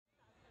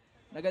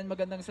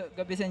Magandang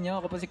gabi sa inyo.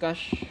 Ako po si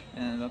Kash.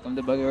 And welcome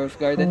to Baguio Rose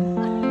Garden.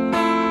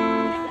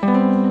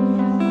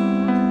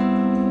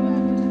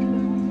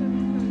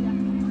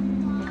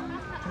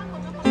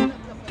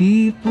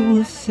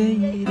 People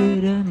say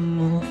that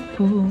I'm a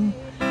fool,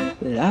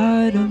 but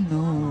I don't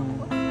know.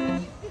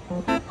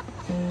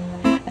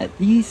 At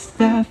least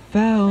I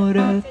found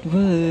out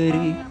what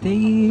it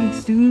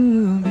takes to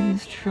be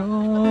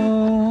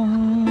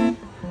strong.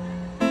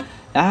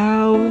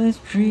 I was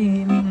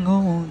dreaming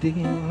all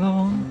day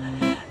long,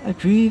 a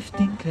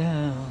drifting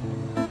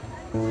cloud.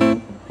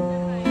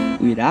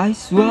 With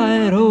eyes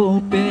wide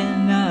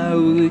open, I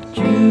would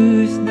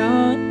choose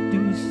not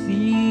to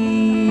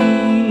see.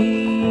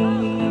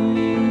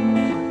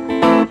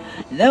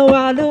 Now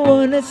I don't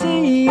wanna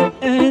see you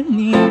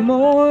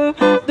anymore.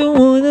 Don't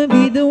wanna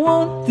be the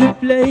one to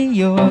play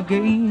your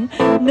game.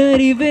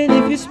 Not even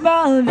if you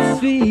smile the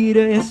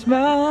sweetest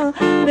smile.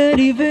 Not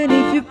even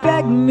if you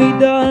beg me,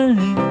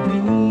 darling, please.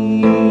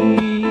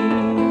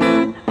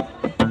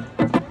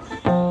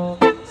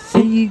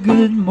 Say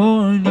good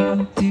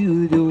morning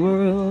to the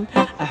world,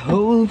 I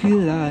hope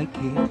you like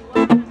it.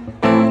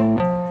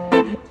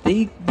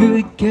 Take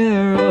good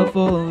care of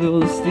all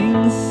those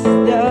things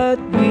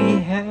that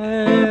we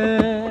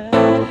have.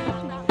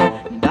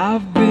 And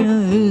I've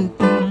been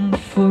looking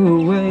for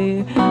a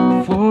way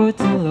for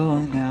too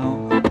long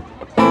now.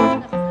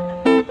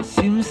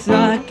 Seems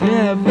like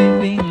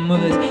everything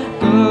must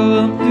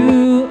come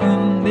to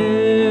an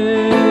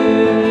end.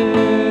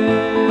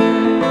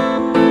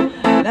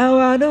 Now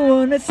I don't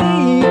wanna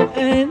see you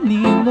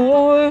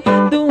anymore.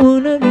 Don't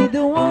wanna be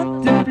the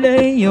one to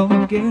play your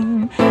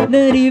game.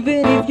 Not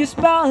even if you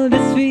smile the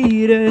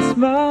sweetest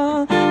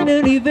smile.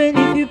 Not even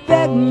if you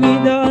beg me,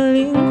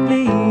 darling,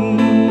 please.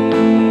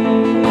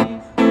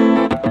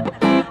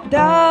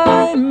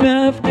 Time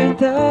after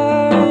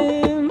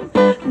time,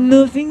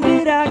 nothing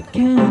that I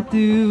can't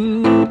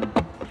do.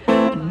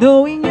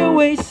 Knowing your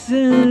ways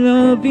and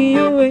loving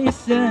your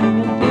ways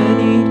and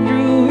getting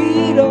through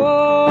it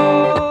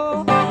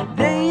all.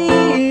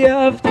 Day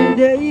after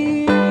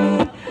day,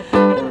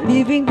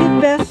 leaving the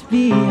best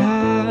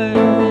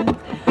behind.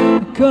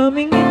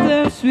 Coming to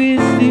terms with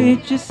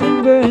stitches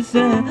and burns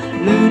and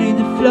learning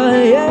to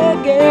fly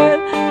again.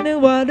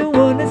 Now I don't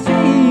wanna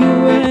see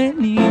you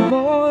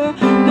anymore.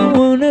 Don't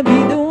wanna be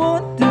the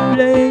one to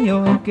play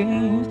your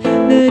games.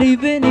 Not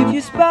even if you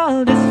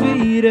smile the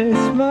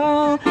sweetest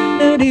smile.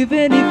 Not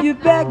even if you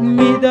beg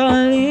me,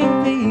 darling,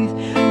 please.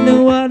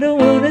 No, I don't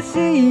wanna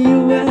see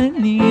you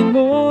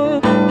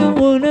anymore.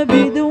 Don't wanna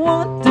be the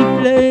one to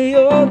play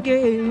your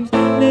games.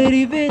 Not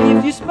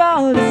even if you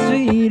smile the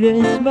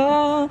sweetest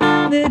smile.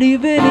 Not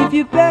even if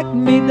you beg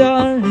me,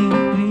 darling,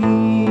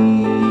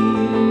 please.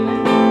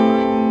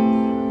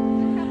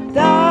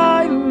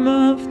 Time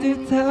after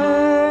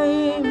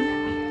time,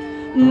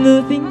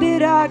 nothing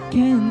that I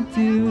can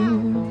do.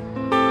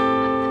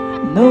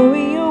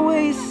 Knowing your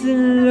ways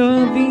and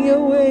loving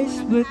your ways,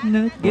 but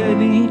not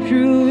getting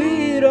through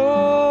it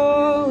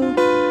all.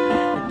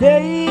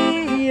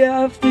 Day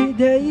after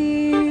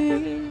day,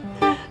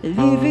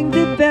 leaving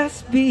the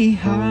past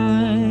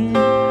behind.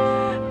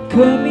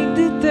 Coming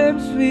to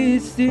terms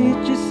with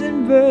stitches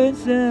and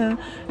burns and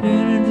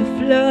learning to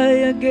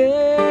fly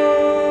again.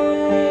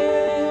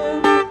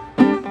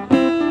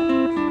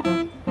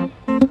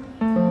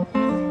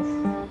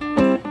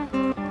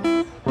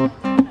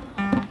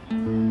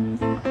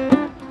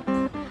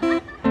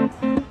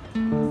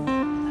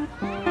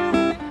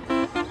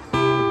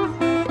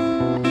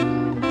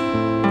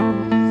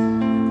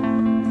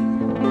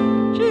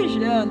 Sheesh,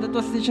 yeah, that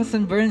was Stitches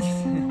and Burns.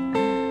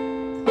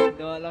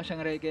 Gawa lang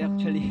siyang reggae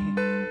actually.